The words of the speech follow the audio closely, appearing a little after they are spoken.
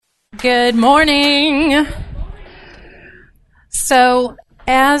Good morning. So,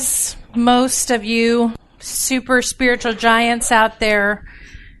 as most of you super spiritual giants out there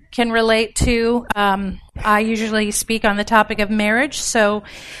can relate to, I usually speak on the topic of marriage. So,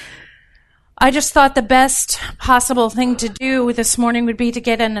 I just thought the best possible thing to do this morning would be to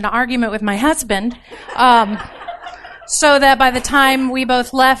get in an argument with my husband, so that by the time we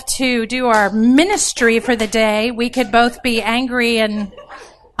both left to do our ministry for the day, we could both be angry and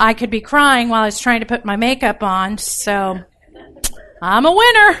I could be crying while I was trying to put my makeup on. So I'm a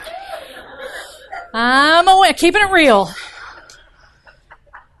winner. Keeping it real.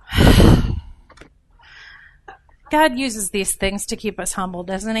 God uses these things to keep us humble,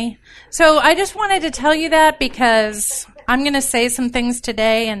 doesn't he? So I just wanted to tell you that because I'm going to say some things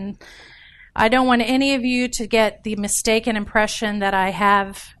today, and I don't want any of you to get the mistaken impression that I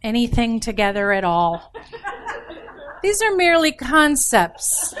have anything together at all. These are merely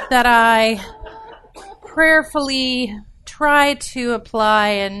concepts that I prayerfully try to apply,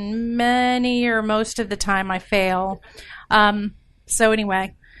 and many or most of the time I fail. So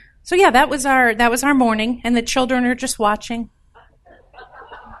yeah, that was our morning, and the children are just watching.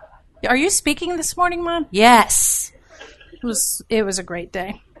 Are you speaking this morning, Mom? Yes. It was a great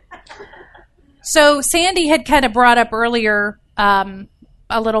day. So Sandy had kind of brought up earlier a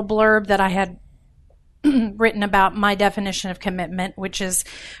little blurb that I had written about my definition of commitment, which is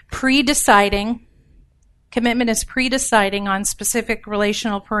pre-deciding. Commitment is pre-deciding on specific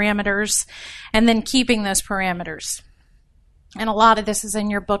relational parameters and then keeping those parameters. And a lot of this is in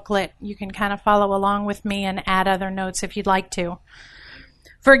your booklet. You can kind of follow along with me and add other notes if you'd like to.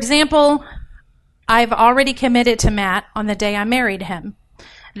 For example, I've already committed to Matt on the day I married him.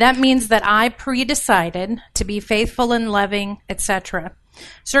 That means that I pre-decided to be faithful and loving, etc.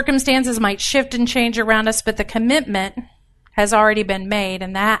 Circumstances might shift and change around us, but the commitment has already been made,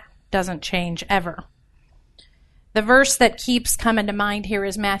 and that doesn't change ever. The verse that keeps coming to mind here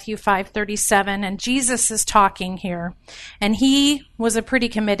is Matthew 5:37, and Jesus is talking here, and he was a pretty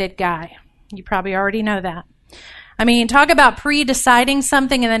committed guy. You probably already know that. I mean, talk about pre-deciding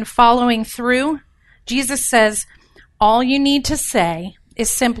something and then following through. Jesus says, all you need to say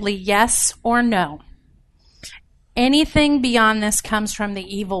is simply yes or no. Anything beyond this comes from the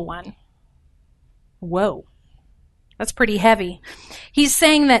evil one. Whoa, that's pretty heavy. He's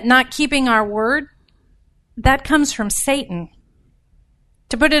saying that not keeping our word, that comes from Satan.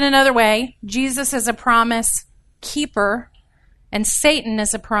 To put it another way, Jesus is a promise keeper and Satan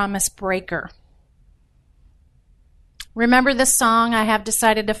is a promise breaker. Remember this song, I Have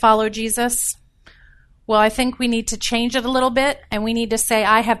Decided to Follow Jesus? Well, I think we need to change it a little bit, and we need to say,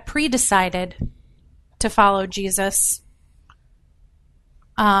 I have pre-decided to follow Jesus.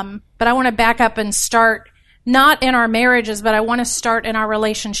 But I want to back up and start, not in our marriages, but I want to start in our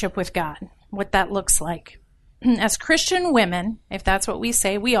relationship with God, what that looks like. As Christian women, if that's what we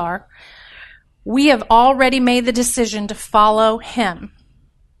say we are, we have already made the decision to follow him.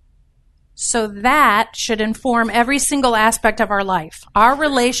 So that should inform every single aspect of our life. Our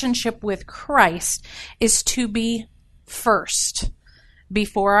relationship with Christ is to be first,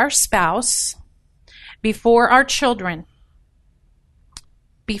 before our spouse, before our children,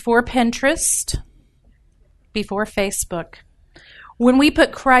 before Pinterest, before Facebook. When we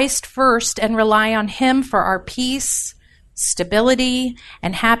put Christ first and rely on him for our peace, stability,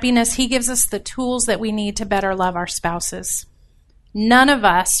 and happiness, he gives us the tools that we need to better love our spouses. None of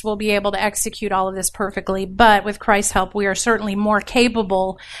us will be able to execute all of this perfectly, but with Christ's help, we are certainly more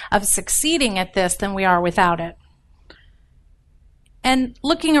capable of succeeding at this than we are without it. And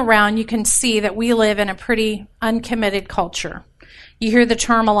looking around, you can see that we live in a pretty uncommitted culture. You hear the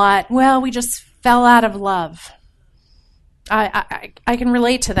term a lot, well, we just fell out of love. I can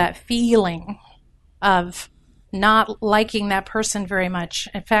relate to that feeling of not liking that person very much.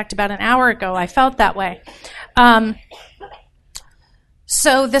 In fact, about an hour ago, I felt that way.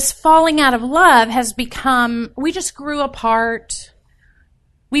 So this falling out of love has become, we just grew apart.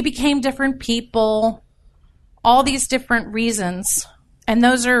 We became different people, all these different reasons. And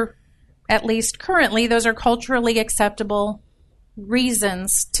those are, at least currently, those are culturally acceptable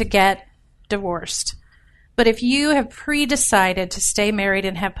reasons to get divorced. But if you have pre-decided to stay married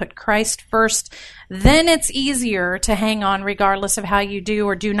and have put Christ first, then it's easier to hang on regardless of how you do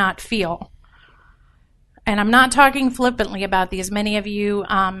or do not feel. And I'm not talking flippantly about these. Many of you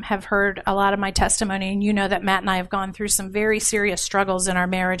have heard a lot of my testimony, and you know that Matt and I have gone through some very serious struggles in our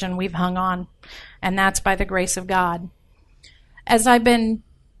marriage, and we've hung on. And that's by the grace of God. As I've been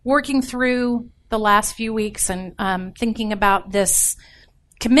working through the last few weeks and thinking about this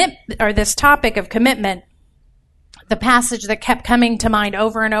topic of commitment, the passage that kept coming to mind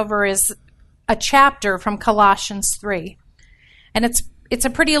over and over is a chapter from Colossians 3. And it's a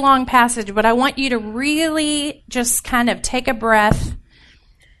pretty long passage, but I want you to really just kind of take a breath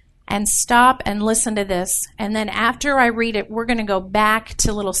and stop and listen to this. And then after I read it, we're going to go back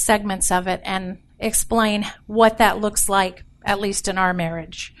to little segments of it and explain what that looks like, at least in our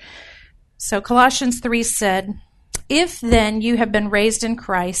marriage. So Colossians 3 said, "If then you have been raised in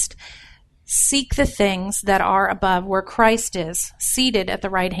Christ, seek the things that are above, where Christ is, seated at the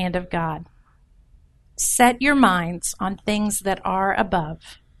right hand of God. Set your minds on things that are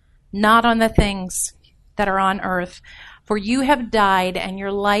above, not on the things that are on earth. For you have died, and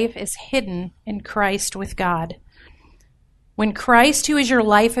your life is hidden in Christ with God. When Christ, who is your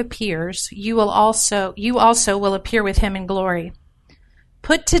life, appears, you also will appear with him in glory.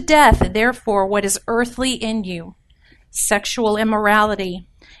 Put to death, therefore, what is earthly in you: sexual immorality,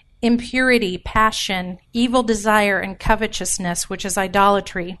 impurity, passion, evil desire, and covetousness, which is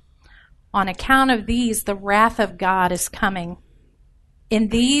idolatry. On account of these, the wrath of God is coming. In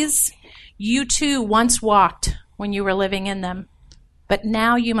these you too once walked when you were living in them, but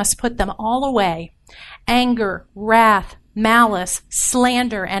now you must put them all away: anger, wrath, malice,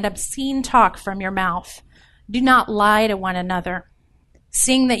 slander, and obscene talk from your mouth. Do not lie to one another,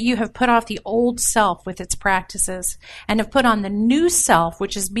 seeing that you have put off the old self with its practices, and have put on the new self,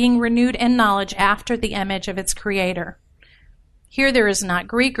 which is being renewed in knowledge after the image of its creator. Here there is not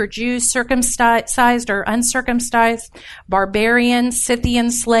Greek or Jew, circumcised or uncircumcised, barbarian,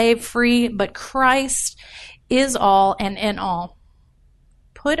 Scythian, slave, free, but Christ is all and in all.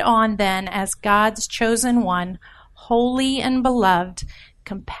 Put on then, as God's chosen one, holy and beloved,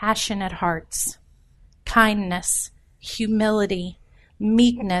 compassionate hearts, kindness, humility,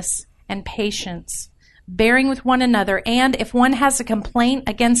 meekness, and patience, bearing with one another, and if one has a complaint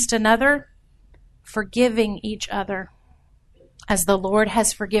against another, forgiving each other. As the Lord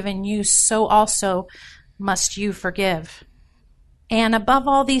has forgiven you, so also must you forgive. And above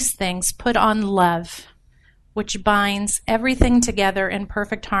all these things, put on love, which binds everything together in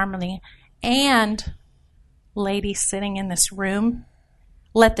perfect harmony. And, ladies sitting in this room,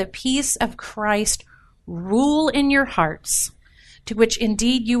 let the peace of Christ rule in your hearts, to which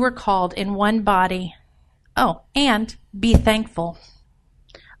indeed you were called in one body. Oh, and be thankful.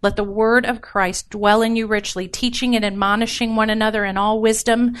 Let the word of Christ dwell in you richly, teaching and admonishing one another in all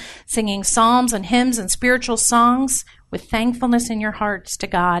wisdom, singing psalms and hymns and spiritual songs with thankfulness in your hearts to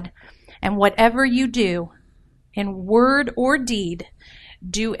God. And whatever you do, in word or deed,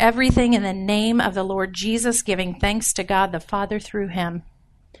 do everything in the name of the Lord Jesus, giving thanks to God the Father through him."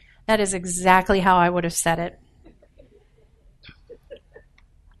 That is exactly how I would have said it.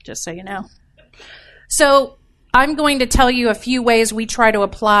 Just so you know. So I'm going to tell you a few ways we try to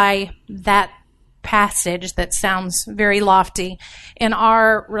apply that passage that sounds very lofty in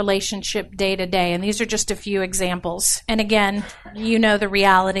our relationship day to day. And these are just a few examples. And again, you know the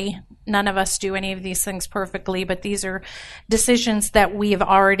reality. None of us do any of these things perfectly, but these are decisions that we have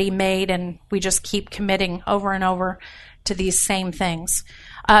already made, and we just keep committing over and over to these same things.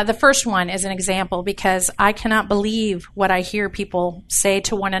 The first one is an example because I cannot believe what I hear people say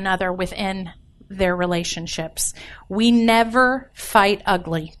to one another within their relationships. We never fight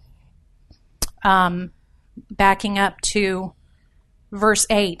ugly. Backing up to verse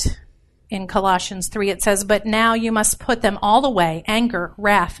 8 in Colossians 3, it says, "But now you must put them all away: anger,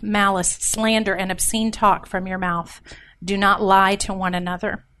 wrath, malice, slander, and obscene talk from your mouth. Do not lie to one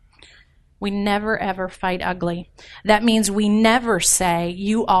another." We never, ever fight ugly. That means we never say,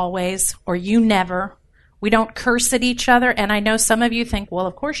 "you always," or "you never." We don't curse at each other. And I know some of you think, well,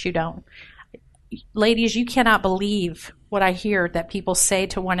 of course you don't. Ladies, you cannot believe what I hear that people say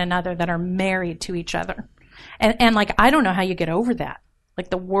to one another that are married to each other. And like, I don't know how you get over that. Like,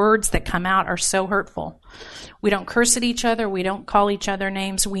 the words that come out are so hurtful. We don't curse at each other. We don't call each other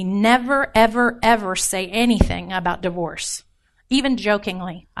names. We never, ever, ever say anything about divorce. Even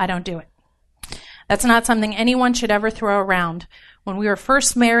jokingly, I don't do it. That's not something anyone should ever throw around. When we were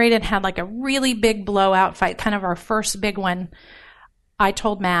first married and had like a really big blowout fight, kind of our first big one, I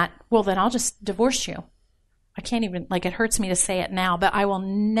told Matt, well, then I'll just divorce you. I can't even, like, it hurts me to say it now, but I will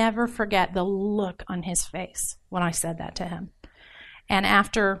never forget the look on his face when I said that to him. And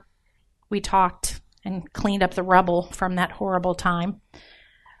after we talked and cleaned up the rubble from that horrible time,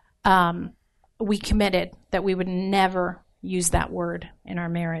 we committed that we would never use that word in our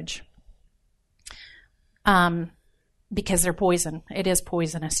marriage. Because they're poison. It is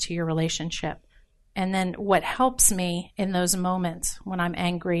poisonous to your relationship. And then what helps me in those moments when I'm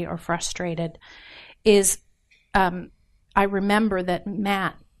angry or frustrated is I remember that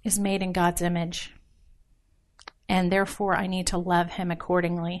Matt is made in God's image. and therefore I need to love him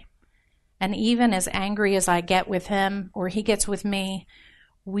accordingly. And even as angry as I get with him or he gets with me,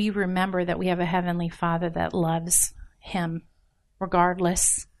 we remember that we have a Heavenly Father that loves him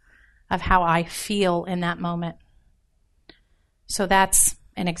regardless of how I feel in that moment. So that's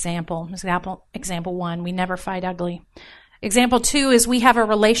an example. Example 1, we never fight ugly. Example 2 is we have a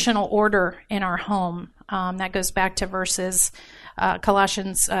relational order in our home. That goes back to verses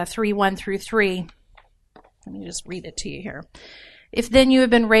Colossians 3:1 through 3. Let me just read it to you here. If then you have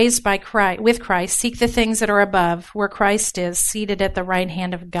been raised with Christ, seek the things that are above, where Christ is, seated at the right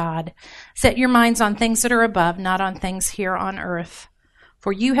hand of God. Set your minds on things that are above, not on things here on earth.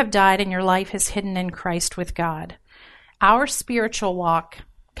 For you have died, and your life is hidden in Christ with God. Our spiritual walk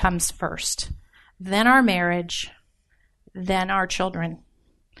comes first, then our marriage, then our children.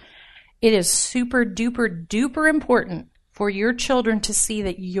 It is super duper duper important for your children to see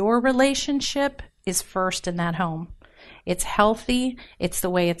that your relationship is first in that home. It's healthy. It's the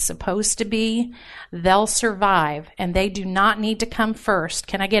way it's supposed to be. They'll survive, and they do not need to come first.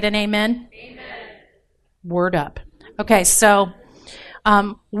 Can I get an amen? Amen. Word up. Okay, so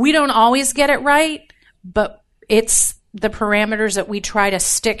we don't always get it right, but it's the parameters that we try to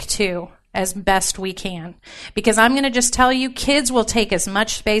stick to as best we can. Because I'm going to just tell you, kids will take as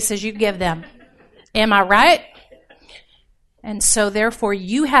much space as you give them. Am I right? And so therefore,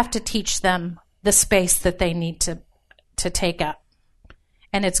 you have to teach them the space that they need to take up.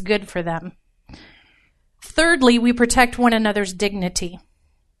 And it's good for them. Thirdly, we protect one another's dignity.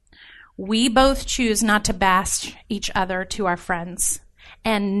 We both choose not to bash each other to our friends,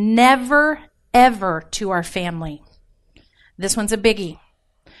 and never, ever to our family. This one's a biggie.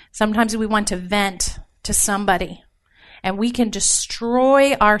 Sometimes we want to vent to somebody, and we can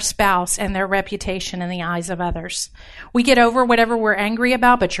destroy our spouse and their reputation in the eyes of others. We get over whatever we're angry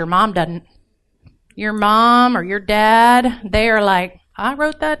about, but your mom doesn't. Your mom or your dad, they are like, I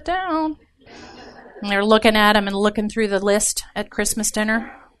wrote that down. And they're looking at them and looking through the list at Christmas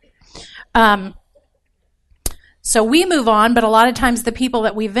dinner. So we move on, but a lot of times the people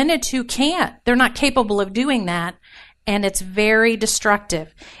that we vented to can't. They're not capable of doing that, and it's very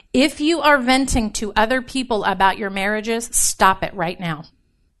destructive. If you are venting to other people about your marriages, stop it right now.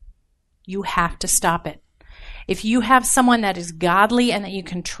 You have to stop it. If you have someone that is godly and that you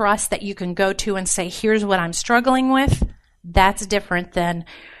can trust, that you can go to and say, here's what I'm struggling with, that's different than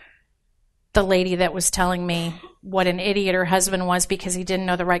the lady that was telling me what an idiot her husband was because he didn't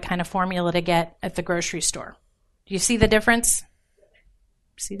know the right kind of formula to get at the grocery store. Do you see the difference?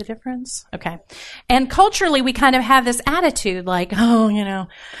 See the difference? Okay. And culturally, we kind of have this attitude like, oh,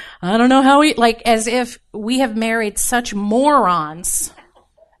 I don't know how like as if we have married such morons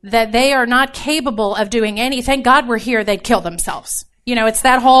that they are not capable of doing anything. Thank God we're here, they'd kill themselves. It's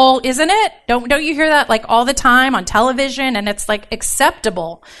that whole, isn't it? Don't you hear that like all the time on television, and it's like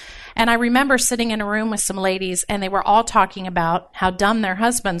acceptable. And I remember sitting in a room with some ladies, and they were all talking about how dumb their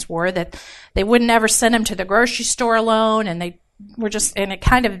husbands were, that they wouldn't ever send them to the grocery store alone, and they were just, and it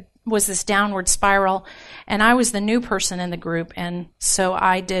kind of was this downward spiral. And I was the new person in the group, and so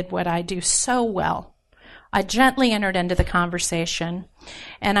I did what I do so well. I gently entered into the conversation,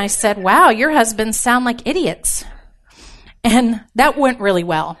 and I said, wow, your husbands sound like idiots. And that went really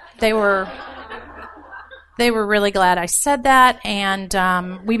well. They were really glad I said that, and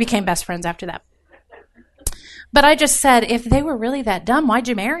we became best friends after that. But I just said, if they were really that dumb, why'd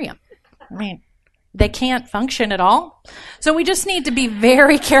you marry them? I mean, they can't function at all. So we just need to be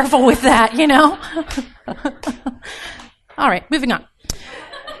very careful with that, All right, moving on.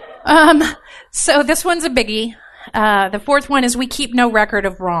 So this one's a biggie. The fourth one is we keep no record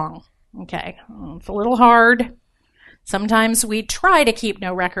of wrong. Okay, it's a little hard. Sometimes we try to keep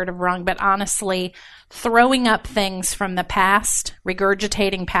no record of wrong, but honestly, throwing up things from the past,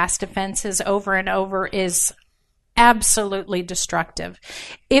 regurgitating past offenses over and over is absolutely destructive.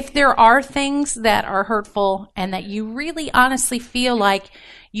 If there are things that are hurtful and that you really honestly feel like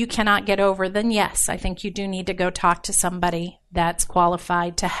you cannot get over, then yes, I think you do need to go talk to somebody that's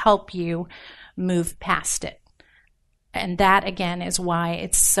qualified to help you move past it. And that, again, is why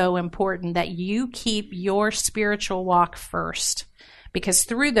it's so important that you keep your spiritual walk first. Because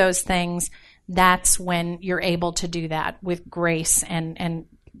through those things, that's when you're able to do that with grace and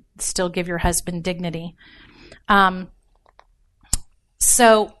still give your husband dignity.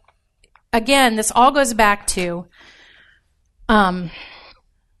 So, again, this all goes back to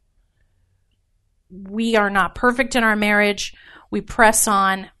we are not perfect in our marriage. We press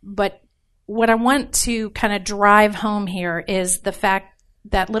on, but what I want to kind of drive home here is the fact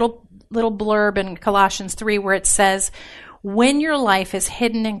that little blurb in Colossians 3 where it says, when your life is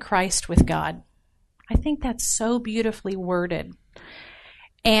hidden in Christ with God. I think that's so beautifully worded.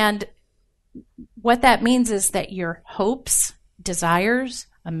 And what that means is that your hopes, desires,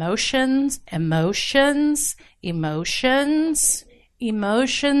 emotions,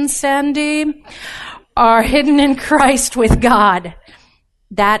 Sandy, are hidden in Christ with God.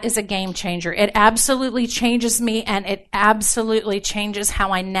 That is a game changer. It absolutely changes me, and it absolutely changes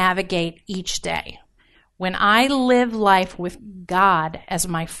how I navigate each day. When I live life with God as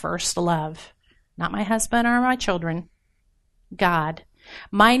my first love, not my husband or my children, God,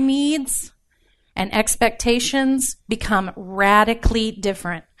 my needs and expectations become radically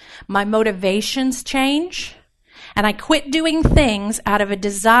different. My motivations change, and I quit doing things out of a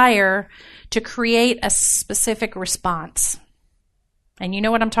desire to create a specific response. And you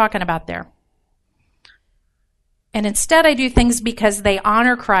know what I'm talking about there. And instead I do things because they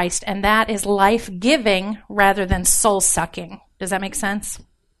honor Christ, and that is life-giving rather than soul-sucking. Does that make sense?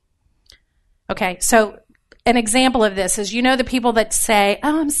 Okay, so an example of this is, you know the people that say,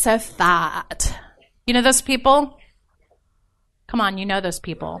 oh, I'm so fat. You know those people? Come on, you know those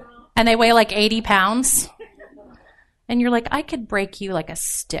people. And they weigh like 80 pounds. And you're like, I could break you like a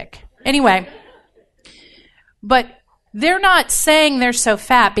stick. Anyway, but they're not saying they're so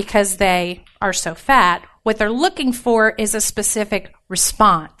fat because they are so fat. What they're looking for is a specific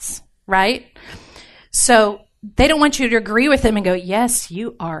response, right? So they don't want you to agree with them and go, yes,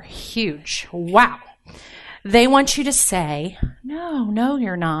 you are huge. Wow. They want you to say, no,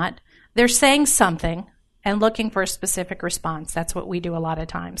 you're not. They're saying something and looking for a specific response. That's what we do a lot of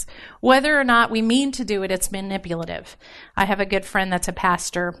times. Whether or not we mean to do it, it's manipulative. I have a good friend that's a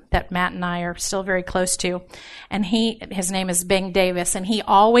pastor that Matt and I are still very close to, and his name is Bing Davis, and he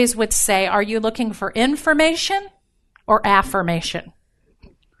always would say, are you looking for information or affirmation?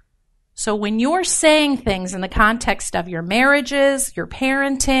 So when you're saying things in the context of your marriages, your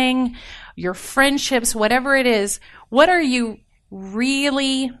parenting, your friendships, whatever it is, what are you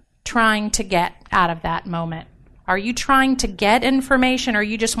really trying to get out of that moment? Are you trying to get information, or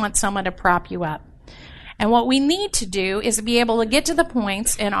you just want someone to prop you up? And what we need to do is be able to get to the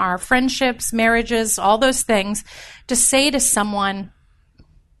points in our friendships, marriages, all those things, to say to someone,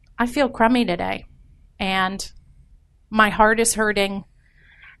 I feel crummy today, and my heart is hurting,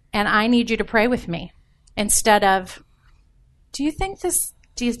 and I need you to pray with me. Instead of, do you think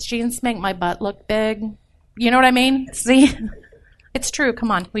these jeans make my butt look big? You know what I mean? See? It's true.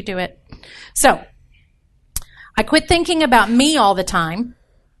 Come on, we do it. So, I quit thinking about me all the time.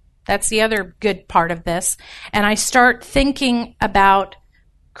 That's the other good part of this. And I start thinking about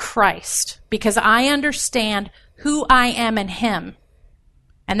Christ, because I understand who I am in Him.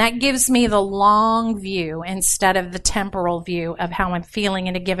 And that gives me the long view instead of the temporal view of how I'm feeling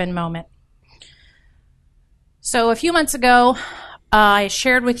in a given moment. So a few months ago, I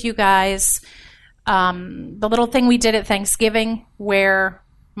shared with you guys the little thing we did at Thanksgiving, where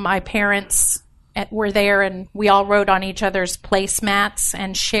my parents were there and we all wrote on each other's placemats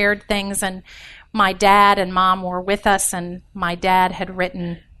and shared things, and my dad and mom were with us, and my dad had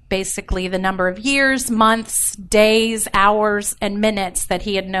written basically the number of years, months, days, hours, and minutes that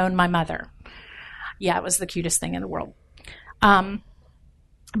he had known my mother. Yeah, it was the cutest thing in the world. But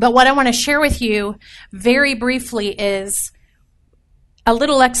what I want to share with you very briefly is a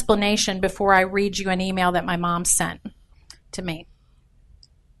little explanation before I read you an email that my mom sent to me.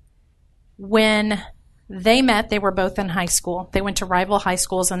 When they met, they were both in high school. They went to rival high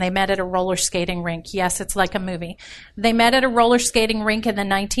schools, and they met at a roller skating rink. Yes, it's like a movie. They met at a roller skating rink in the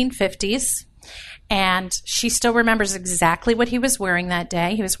 1950s, and she still remembers exactly what he was wearing that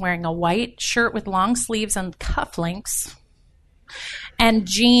day. He was wearing a white shirt with long sleeves and cufflinks and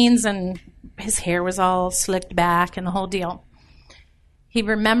jeans, and his hair was all slicked back and the whole deal. She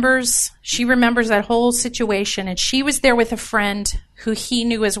remembers that whole situation, and she was there with a friend who he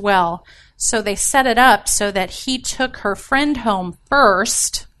knew as well. So they set it up so that he took her friend home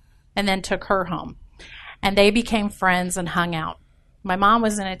first and then took her home. And they became friends and hung out. My mom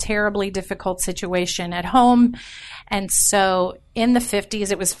was in a terribly difficult situation at home, and so in the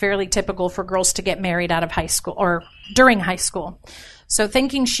 50s, it was fairly typical for girls to get married out of high school or during high school. So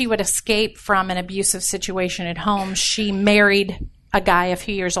thinking she would escape from an abusive situation at home, she married a guy a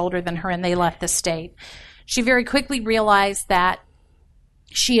few years older than her, and they left the state. She very quickly realized that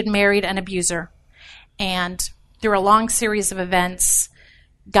she had married an abuser, and through a long series of events,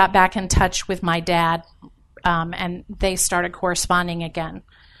 got back in touch with my dad, and they started corresponding again.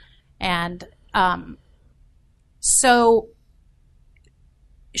 And so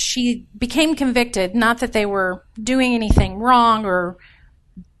she became convicted, not that they were doing anything wrong or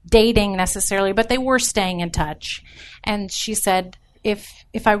dating necessarily, but they were staying in touch. And she said, if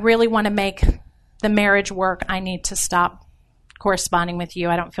I really want to make the marriage work, I need to stop corresponding with you.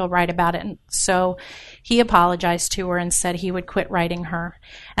 I don't feel right about it. And so he apologized to her and said he would quit writing her.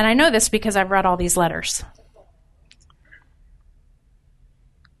 And I know this because I've read all these letters.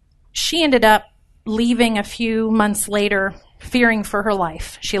 She ended up leaving a few months later, fearing for her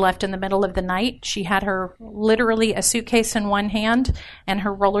life. She left in the middle of the night. She had her literally a suitcase in one hand and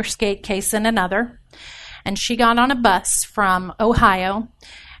her roller skate case in another. And she got on a bus from Ohio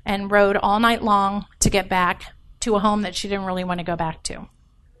and rode all night long to get back to a home that she didn't really want to go back to.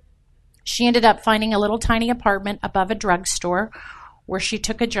 She ended up finding a little tiny apartment above a drugstore where she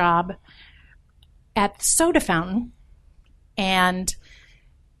took a job at the soda fountain and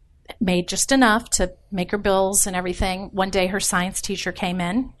made just enough to make her bills and everything. One day her science teacher came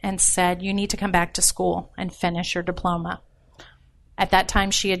in and said, you need to come back to school and finish your diploma. At that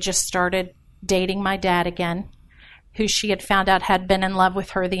time, she had just started dating my dad again, who she had found out had been in love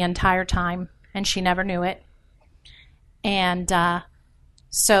with her the entire time, and she never knew it. And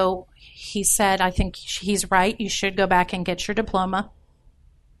so he said, I think he's right. You should go back and get your diploma.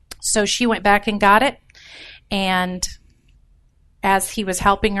 So she went back and got it. And as he was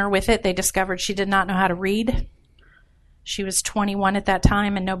helping her with it, they discovered she did not know how to read. She was 21 at that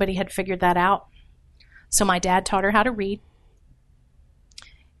time, and nobody had figured that out. So my dad taught her how to read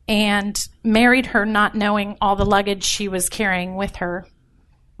and married her not knowing all the luggage she was carrying with her,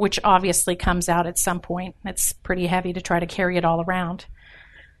 which obviously comes out at some point. It's pretty heavy to try to carry it all around.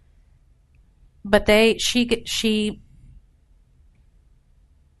 But she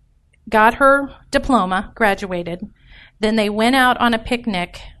got her diploma, graduated. Then they went out on a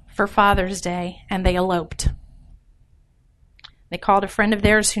picnic for Father's Day, and they eloped. They called a friend of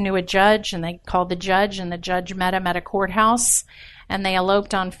theirs who knew a judge, and they called the judge, and the judge met them at a courthouse, and they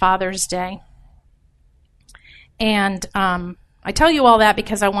eloped on Father's Day. And I tell you all that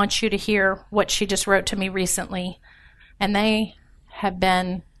because I want you to hear what she just wrote to me recently. And they have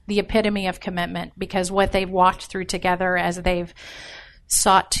been the epitome of commitment, because what they've walked through together as they've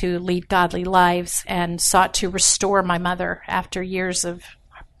sought to lead godly lives and sought to restore my mother after years of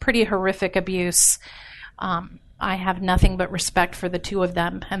pretty horrific abuse. I have nothing but respect for the two of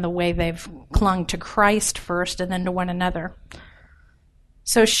them and the way they've clung to Christ first and then to one another.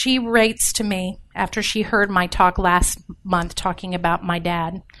 So she writes to me after she heard my talk last month talking about my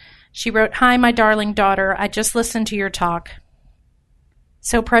dad. She wrote, "Hi, my darling daughter. I just listened to your talk.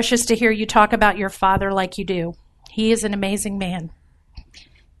 So precious to hear you talk about your father like you do. He is an amazing man.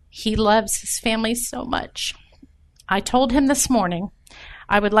 He loves his family so much. I told him this morning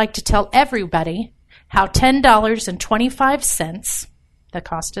I would like to tell everybody how $10.25, the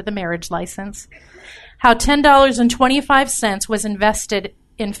cost of the marriage license, how $10.25 was invested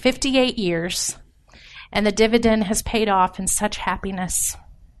in 58 years, and the dividend has paid off in such happiness.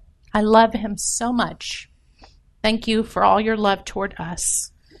 I love him so much. Thank you for all your love toward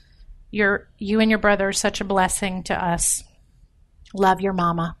us. You and your brother are such a blessing to us. Love your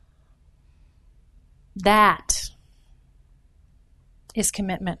mama." That is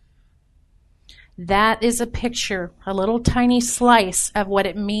commitment. That is a picture, a little tiny slice of what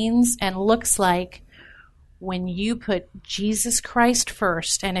it means and looks like when you put Jesus Christ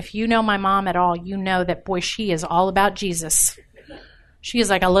first. And if you know my mom at all, you know that, boy, she is all about Jesus. She is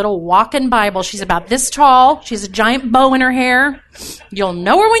like a little walking Bible. She's about this tall. She has a giant bow in her hair. You'll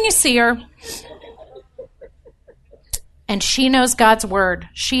know her when you see her. And she knows God's word.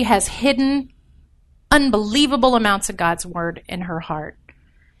 She has hidden unbelievable amounts of God's word in her heart.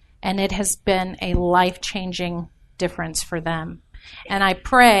 And it has been a life-changing difference for them. And I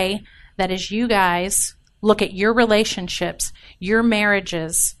pray that as you guys look at your relationships, your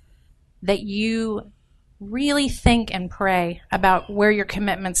marriages, that you really think and pray about where your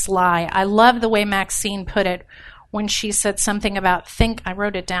commitments lie. I love the way Maxine put it when she said something about I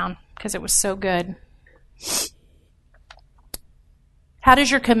wrote it down because it was so good. How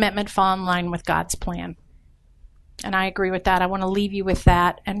does your commitment fall in line with God's plan? And I agree with that. I want to leave you with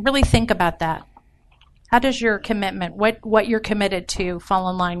that and really think about that. How does your commitment, what you're committed to, fall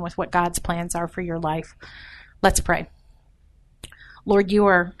in line with what God's plans are for your life? Let's pray. Lord, you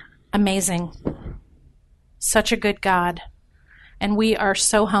are amazing. Such a good God. And we are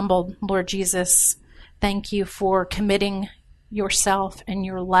so humbled, Lord Jesus. Thank you for committing yourself and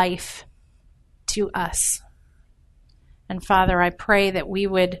your life to us. And Father, I pray that we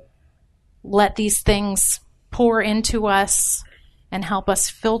would let these things pour into us and help us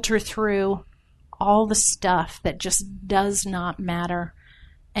filter through all the stuff that just does not matter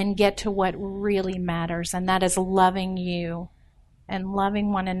and get to what really matters, and that is loving you and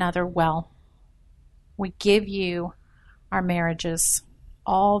loving one another well. We give you our marriages.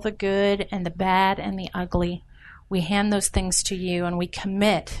 all the good and the bad and the ugly. We hand those things to you and we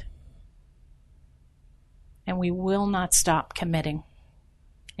commit. And we will not stop committing.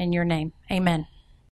 In your name, amen.